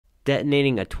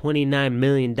detonating a $29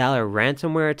 million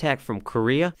ransomware attack from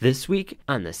Korea this week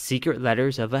on the Secret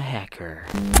Letters of a Hacker.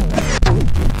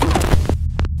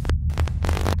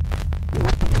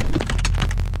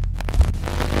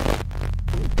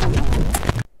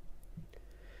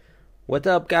 What's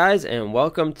up, guys, and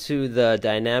welcome to the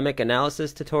dynamic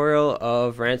analysis tutorial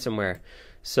of ransomware.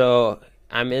 So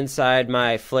I'm inside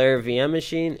my Flare VM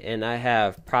machine and I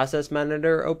have Process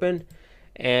Monitor open,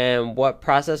 and what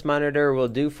Process Monitor will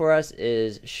do for us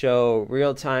is show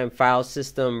real-time file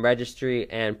system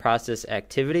registry and process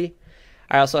activity.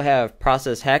 I also have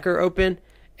Process Hacker open,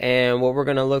 and what we're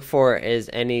going to look for is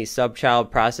any subchild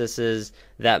processes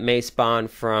that may spawn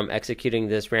from executing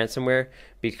this ransomware,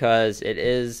 because it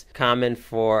is common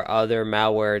for other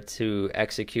malware to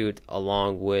execute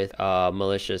along with a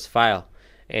malicious file.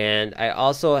 And I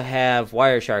also have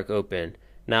Wireshark open.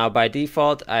 Now, by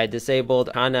default, I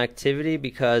disabled connectivity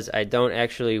because I don't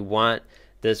actually want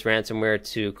this ransomware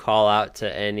to call out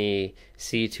to any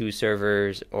C2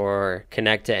 servers or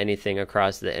connect to anything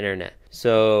across the internet.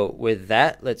 So with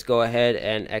that, let's go ahead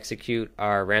and execute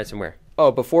our ransomware.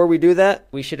 Oh, before we do that,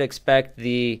 we should expect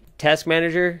the task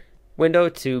manager window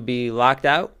to be locked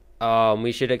out.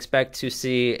 We should expect to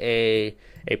see a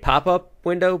pop-up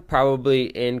window, probably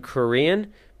in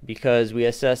Korean, because we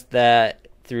assessed that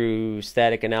through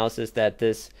static analysis that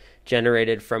this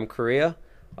generated from Korea.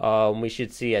 We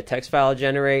should see a text file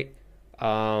generate.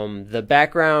 The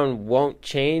background won't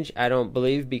change, I don't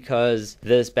believe, because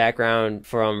this background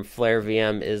from Flare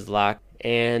VM is locked.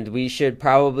 And we should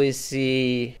probably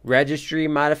see registry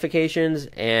modifications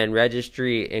and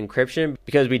registry encryption,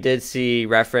 because we did see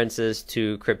references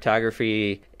to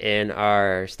cryptography in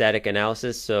our static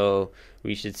analysis, so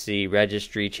we should see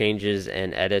registry changes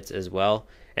and edits as well.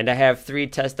 And I have 3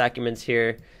 test documents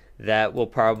here that will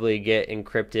probably get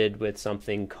encrypted with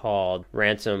something called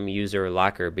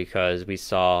ransomuserlocker, because we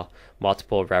saw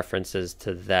multiple references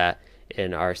to that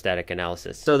in our static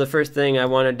analysis. So the first thing I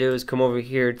want to do is come over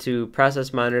here to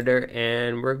Process Monitor,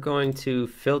 and we're going to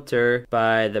filter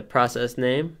by the process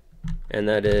name, and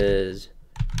that is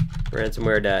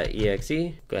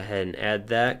ransomware.exe. Go ahead and add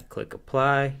that, click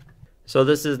apply. So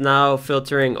this is now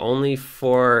filtering only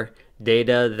for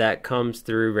data that comes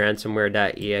through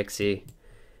ransomware.exe.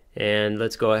 And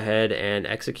let's go ahead and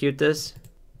execute this.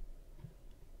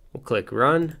 We'll click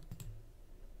run.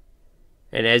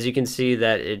 And as you can see,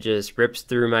 that it just rips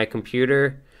through my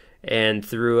computer and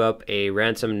threw up a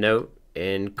ransom note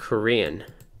in Korean.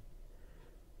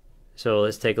 So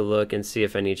let's take a look and see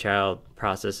if any child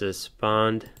processes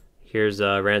spawned. Here's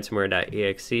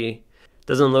ransomware.exe.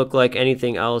 Doesn't look like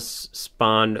anything else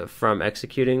spawned from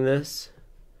executing this.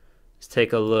 Let's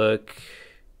take a look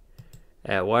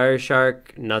at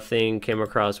Wireshark. Nothing came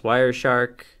across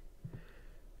Wireshark.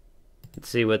 Let's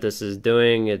see what this is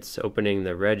doing. It's opening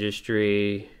the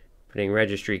registry, putting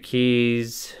registry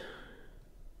keys,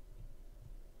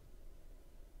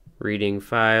 reading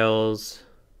files.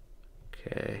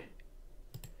 Okay.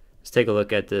 Let's take a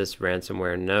look at this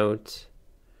ransomware note.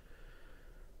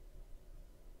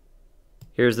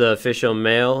 Here's the official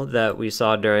mail that we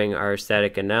saw during our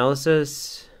static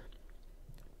analysis.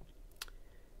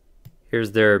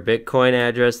 Here's their Bitcoin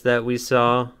address that we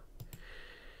saw.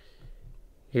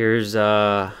 Here's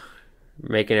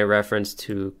making a reference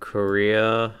to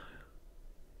Korea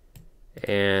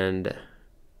and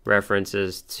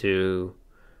references to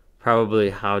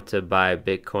probably how to buy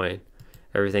Bitcoin.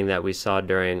 Everything that we saw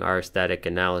during our static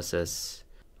analysis.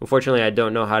 Unfortunately, I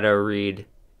don't know how to read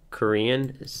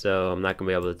Korean, so I'm not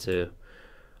going to be able to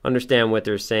understand what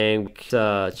they're saying.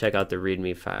 Check out the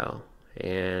README file,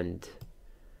 and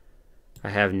I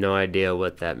have no idea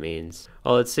what that means.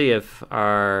 Well, let's see if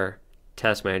our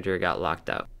task manager got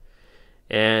locked out.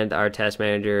 And our task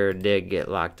manager did get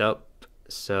locked up.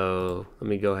 So let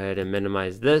me go ahead and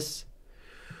minimize this.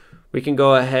 We can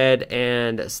go ahead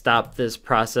and stop this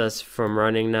process from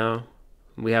running now.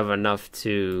 We have enough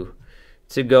to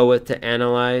go with to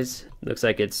analyze. Looks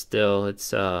like it's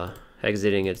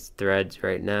exiting its threads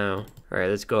right now. All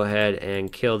right, let's go ahead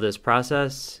and kill this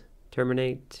process.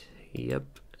 Terminate. Yep.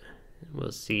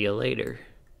 We'll see you later.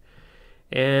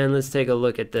 And let's take a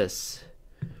look at this.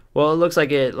 Well, it looks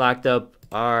like it locked up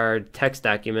our text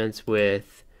documents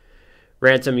with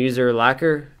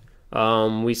ransomuserlocker.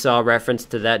 We saw reference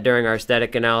to that during our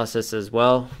static analysis as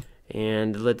well.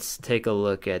 And let's take a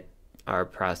look at our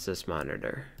process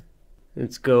monitor.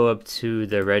 Let's go up to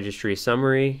the registry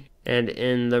summary. And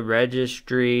in the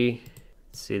registry,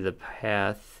 let's see the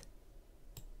path.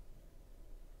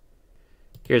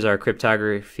 Here's our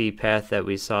cryptography path that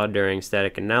we saw during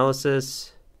static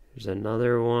analysis. Here's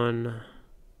another one.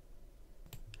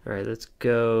 Alright, let's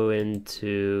go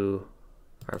into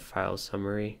our file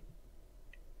summary.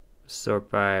 Sort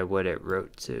by what it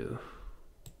wrote to.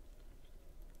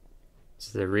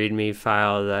 It's the README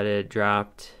file that it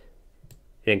dropped.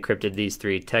 It encrypted these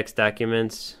 3 text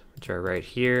documents, which are right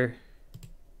here.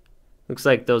 Looks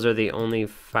like those are the only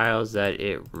files that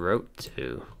it wrote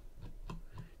to.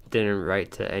 Didn't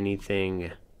write to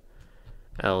anything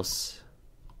else.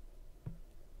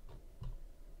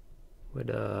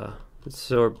 Let's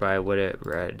sort by what it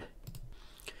read.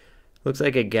 Looks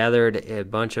like it gathered a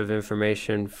bunch of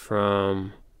information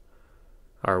from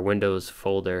our Windows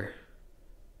folder.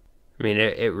 I mean,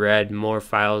 it read more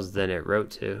files than it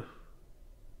wrote to.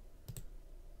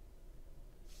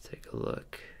 Let's take a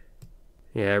look.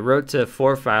 Yeah, it wrote to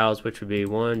 4 files, which would be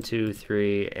 1, 2,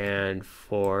 3, and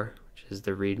 4, which is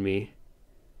the README.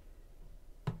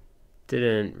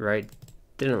 Didn't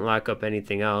lock up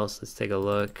anything else. Let's take a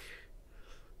look.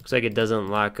 Looks like it doesn't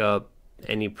lock up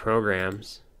any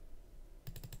programs.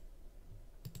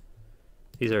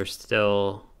 These are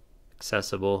still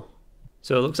accessible.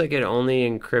 So it looks like it only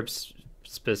encrypts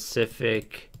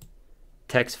specific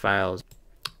text files.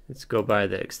 Let's go by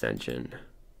the extension.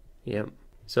 Yep.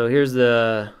 So here's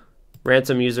the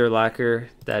ransom user locker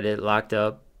that it locked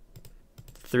up.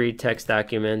 3 text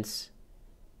documents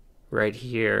right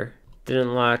here.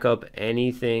 Didn't lock up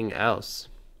anything else.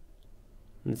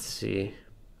 Let's see.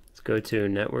 Let's go to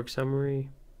network summary.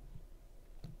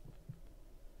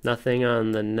 Nothing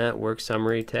on the network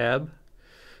summary tab.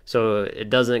 So it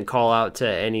doesn't call out to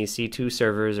any C2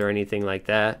 servers or anything like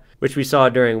that, which we saw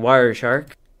during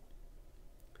Wireshark.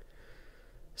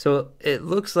 So it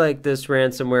looks like this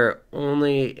ransomware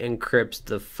only encrypts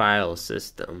the file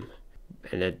system,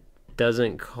 and it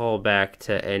doesn't call back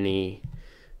to any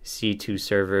C2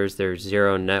 servers. There's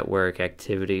 0 network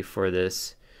activity for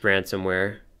this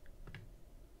ransomware.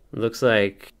 It looks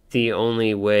like the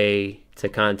only way to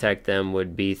contact them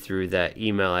would be through that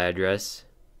email address.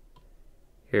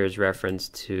 Here's reference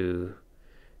to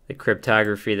the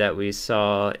cryptography that we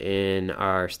saw in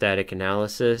our static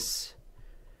analysis.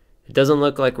 It doesn't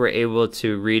look like we're able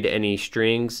to read any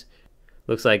strings.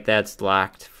 Looks like that's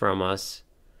locked from us.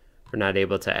 We're not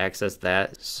able to access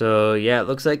that. So yeah, it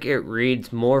looks like it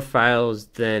reads more files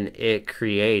than it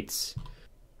creates.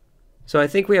 So I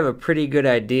think we have a pretty good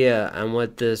idea on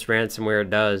what this ransomware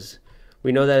does.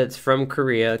 We know that it's from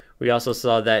Korea. We also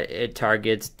saw that it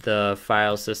targets the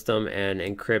file system and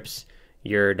encrypts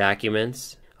your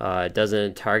documents. It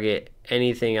doesn't target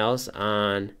anything else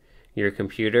on your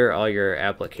computer. All your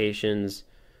applications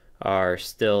are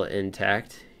still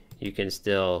intact. You can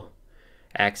still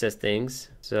access things.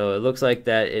 So it looks like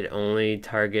that it only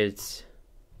targets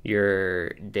your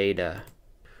data.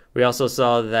 We also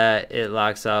saw that it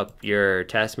locks up your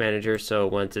task manager, so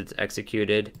once it's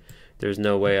executed, there's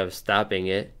no way of stopping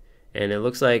it. And it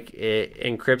looks like it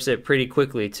encrypts it pretty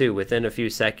quickly too. Within a few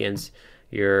seconds,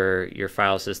 your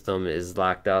file system is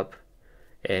locked up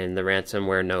and the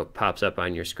ransomware note pops up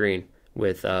on your screen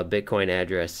with a Bitcoin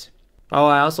address. Oh,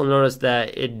 I also noticed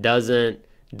that it doesn't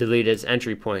delete its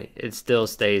entry point. It still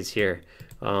stays here.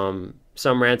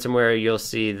 Some ransomware, you'll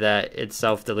see that it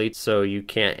self-deletes, so you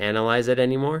can't analyze it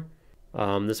anymore.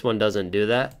 This one doesn't do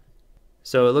that.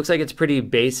 So it looks like it's a pretty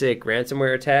basic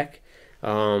ransomware attack.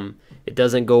 It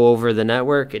doesn't go over the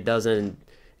network. It doesn't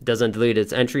delete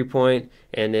its entry point,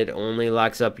 and it only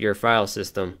locks up your file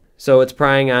system. So it's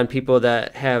prying on people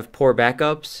that have poor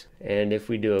backups. And if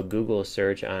we do a Google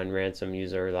search on ransom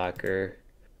user locker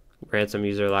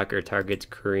targets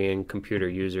Korean computer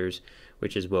users,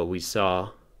 which is what we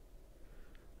saw.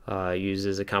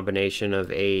 Uses a combination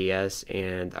of AES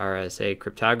and RSA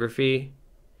cryptography,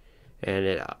 and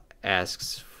it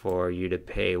asks for you to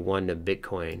pay 1 to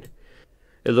Bitcoin.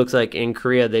 It looks like in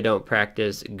Korea they don't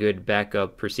practice good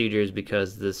backup procedures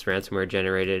because this ransomware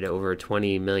generated over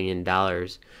 $20 million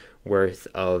worth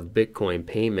of Bitcoin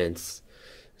payments.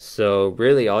 So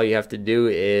really all you have to do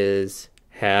is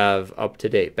have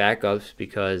up-to-date backups,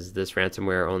 because this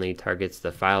ransomware only targets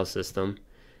the file system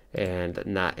and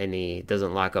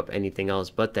doesn't lock up anything else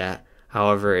but that.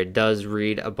 However, it does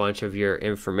read a bunch of your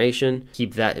information.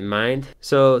 Keep that in mind.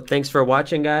 So thanks for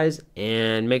watching, guys,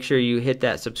 and make sure you hit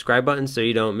that subscribe button so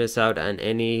you don't miss out on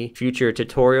any future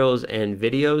tutorials and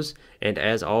videos. And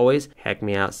as always, hack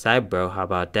me outside, bro. How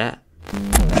about that?